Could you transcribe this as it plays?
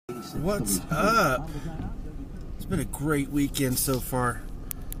What's up? It's been a great weekend so far.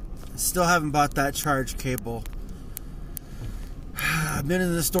 Still haven't bought that charge cable. I've been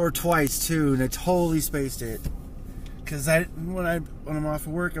in the store twice too, and I totally spaced it. Cause when I'm off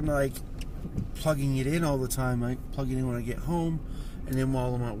of work, I'm like plugging it in all the time. I plug it in when I get home, and then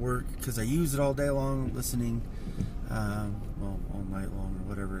while I'm at work, because I use it all day long, listening, all night long or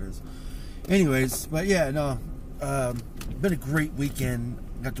whatever it is. Anyways, but yeah, no, been a great weekend.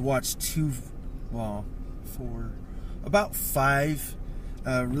 Got to watch about 5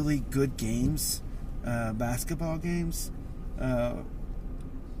 really good games, basketball games.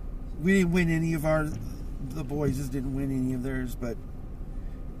 We didn't win any of the boys just didn't win any of theirs, but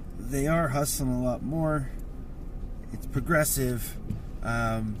they are hustling a lot more. It's progressive.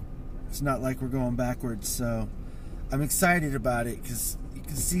 It's not like we're going backwards, so I'm excited about it because you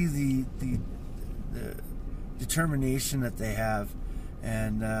can see the determination that they have,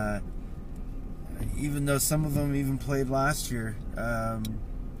 and even though some of them even played last year,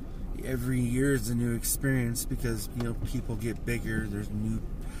 every year is a new experience because people get bigger. There's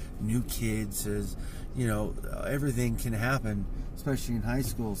new kids. There's everything can happen, especially in high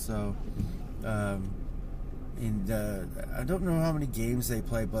school. So, and I don't know how many games they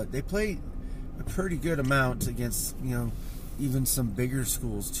play, but they play a pretty good amount against even some bigger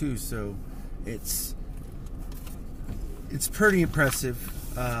schools too. So it's pretty impressive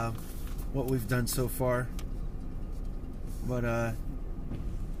what we've done so far. But we'll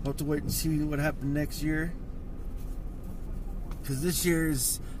have to wait and see what happens next year, because this year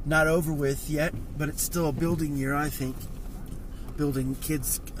is not over with yet, but it's still a building year, I think. Building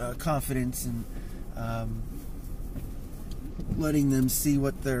kids' confidence and letting them see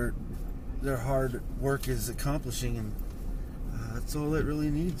what their hard work is accomplishing, and that's all it really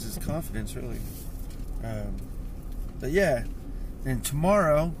needs is confidence, really. But yeah, and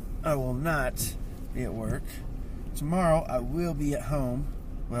tomorrow I will not be at work. Tomorrow I will be at home.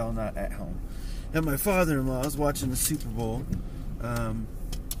 Well, not at home. At my father-in-law's watching the Super Bowl.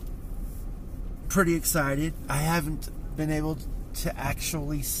 Pretty excited. I haven't been able to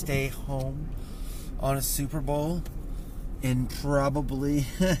actually stay home on a Super Bowl in probably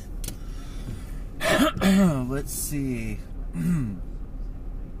let's see.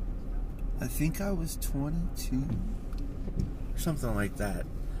 I think I was 22 or something like that.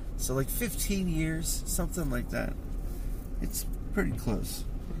 So like 15 years, something like that. It's pretty close.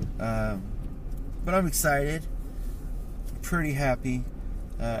 But I'm excited. Pretty happy.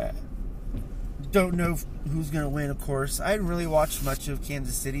 Don't know who's going to win, of course. I didn't really watch much of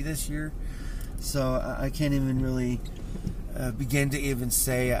Kansas City this year, so I can't even really begin to even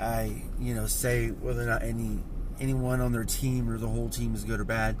say say whether or not anyone on their team or the whole team is good or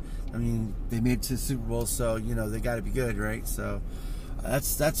bad. I mean, they made it to the Super Bowl, so they got to be good, right? So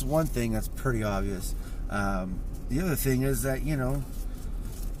that's one thing that's pretty obvious. The other thing is that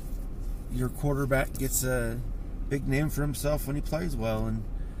your quarterback gets a big name for himself when he plays well, and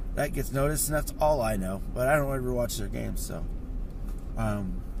that gets noticed, and that's all I know. But I don't ever watch their games, so.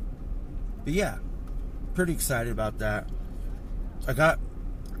 But yeah, pretty excited about that. I got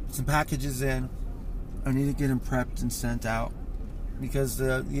some packages in. I need to get them prepped and sent out, because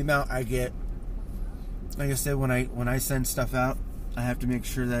the amount I get, like I said, when I send stuff out, I have to make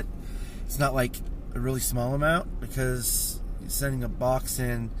sure that it's not like a really small amount, because sending a box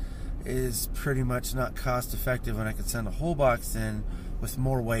in is pretty much not cost effective when I can send a whole box in with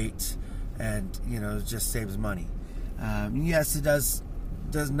more weight, and it just saves money. Yes, it does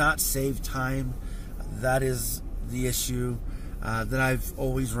not save time. That is the issue that I've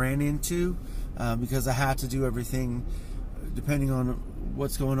always ran into, because I have to do everything depending on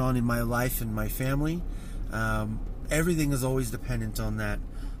what's going on in my life and my family. Everything is always dependent on that.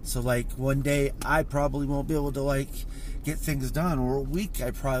 So like one day I probably won't be able to get things done, or a week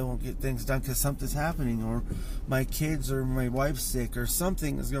I probably won't get things done because something's happening, or my kids or my wife's sick, or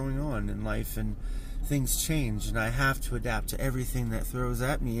something is going on in life, and things change, and I have to adapt to everything that throws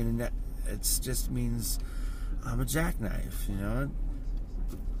at me, and it just means I'm a jackknife.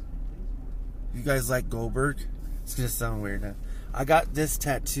 You guys like Goldberg? It's gonna sound weird now. I got this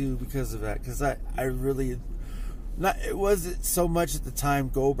tattoo because of that, because I really it wasn't so much at the time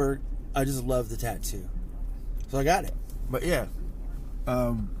Goldberg. I just love the tattoo, so I got it. But yeah,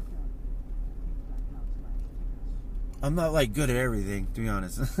 I'm not good at everything, to be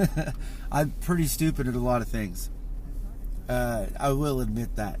honest. I'm pretty stupid at a lot of things. I will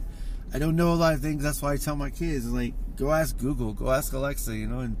admit that. I don't know a lot of things. That's why I tell my kids, go ask Google, go ask Alexa,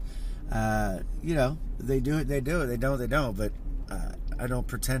 and they do it, they do it. They don't. But I don't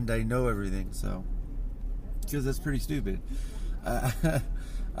pretend I know everything, so, because that's pretty stupid.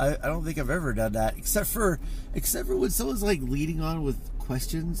 I don't think I've ever done that, except for when someone's like leading on with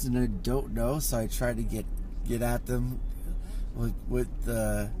questions and I don't know, so I try to get at them with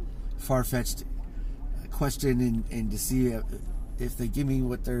the far-fetched question and to see if they give me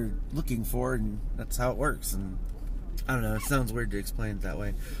what they're looking for, and that's how it works. And I don't know, it sounds weird to explain it that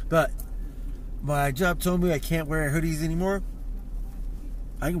way, but my job told me I can't wear hoodies anymore.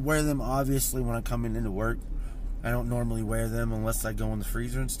 I can wear them obviously when I'm coming into work. I don't normally wear them unless I go in the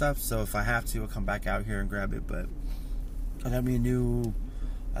freezer and stuff, so if I have to, I'll come back out here and grab it. But I got me a new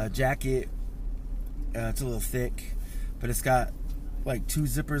jacket. It's a little thick, but it's got like 2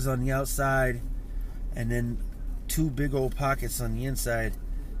 zippers on the outside and then 2 big old pockets on the inside.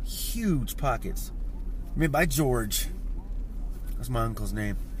 Huge pockets. Made by George. That's my uncle's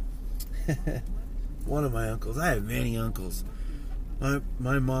name. One of my uncles. I have many uncles.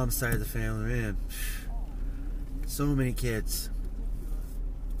 My mom's side of the family, man. So many kids.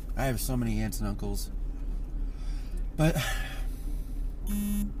 I have so many aunts and uncles. But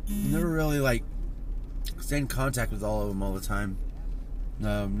never really like stay in contact with all of them all the time.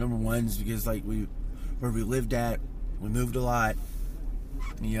 Number one is because like where we lived at, we moved a lot.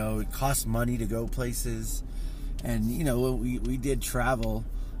 You know, it costs money to go places. And, you know, we did travel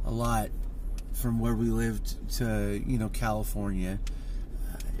a lot from where we lived to, you know, California.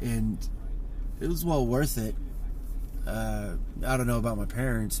 And it was well worth it. I don't know about my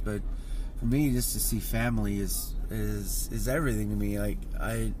parents, but for me, just to see family is everything to me. Like,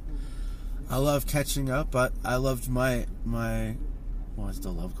 I love catching up, but I loved my well, I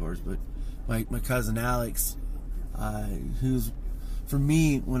still love Coors, but my cousin Alex, who's, for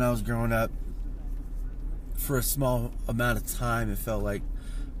me, when I was growing up, for a small amount of time, it felt like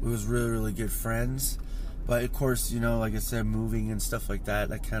we was really, really good friends. But of course, you know, like I said, moving and stuff like that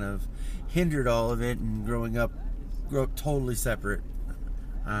kind of hindered all of it. And grew up totally separate,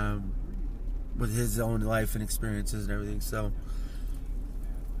 with his own life and experiences and everything. So,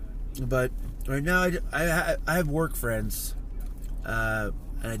 but right now I have work friends, and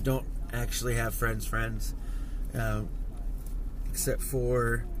I don't actually have friends, except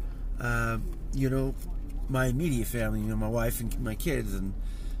for, you know, my immediate family, you know, my wife and my kids, and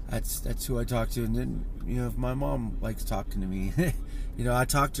that's who I talk to. And then, you know, if my mom likes talking to me, you know, I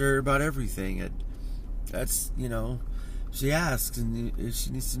talk to her about everything. And that's, you know, she asks, and if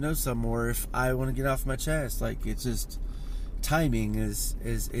she needs to know some more, if I want to get off my chest, like, it's just timing is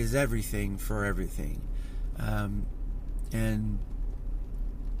everything for everything. And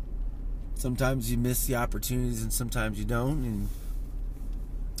sometimes you miss the opportunities and sometimes you don't, and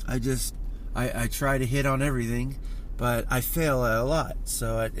I try to hit on everything, but I fail at a lot.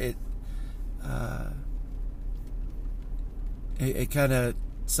 So it kind of,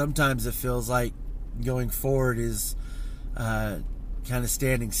 sometimes it feels like going forward is kind of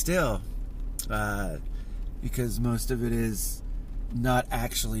standing still, because most of it is not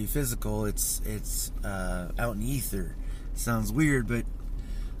actually physical. It's out in the ether. Sounds weird, but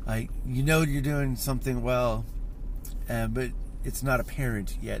like, you know, you're doing something well, but it's not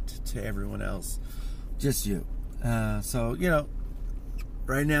apparent yet to everyone else, just you. So, you know,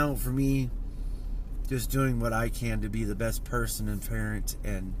 right now for me, just doing what I can to be the best person and parent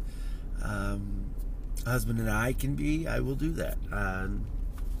and husband and I can be, I will do that.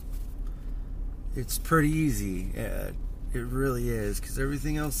 It's pretty easy. It really is, because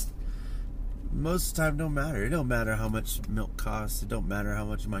everything else, most of the time, don't matter. It don't matter how much milk costs. It don't matter how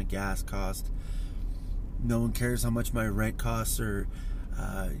much my gas costs. No one cares how much my rent costs, or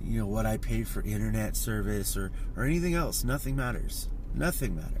you know, what I pay for internet service or anything else. Nothing matters.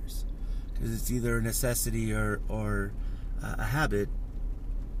 Nothing matters, because it's either a necessity or a habit.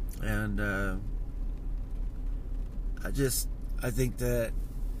 And I think that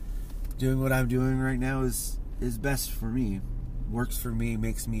doing what I'm doing right now is best for me, works for me,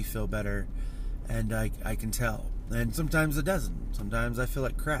 makes me feel better, and I can tell. And sometimes it doesn't. Sometimes I feel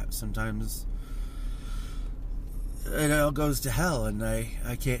like crap. Sometimes it all goes to hell, and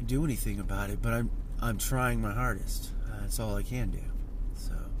I can't do anything about it. But I'm trying my hardest. That's all I can do.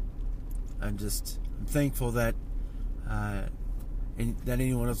 So I'm thankful that that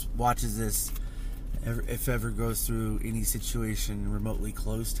anyone else watches this, if ever goes through any situation remotely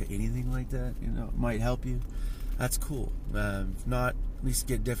close to anything like that, you know, it might help you. That's cool. If not, at least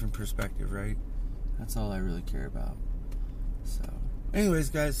get a different perspective, right? That's all I really care about. So, anyways,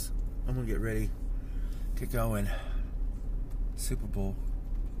 guys, I'm gonna get ready, get going. Super Bowl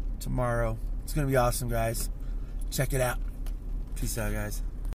tomorrow. It's gonna be awesome, guys. Check it out. Peace out, guys.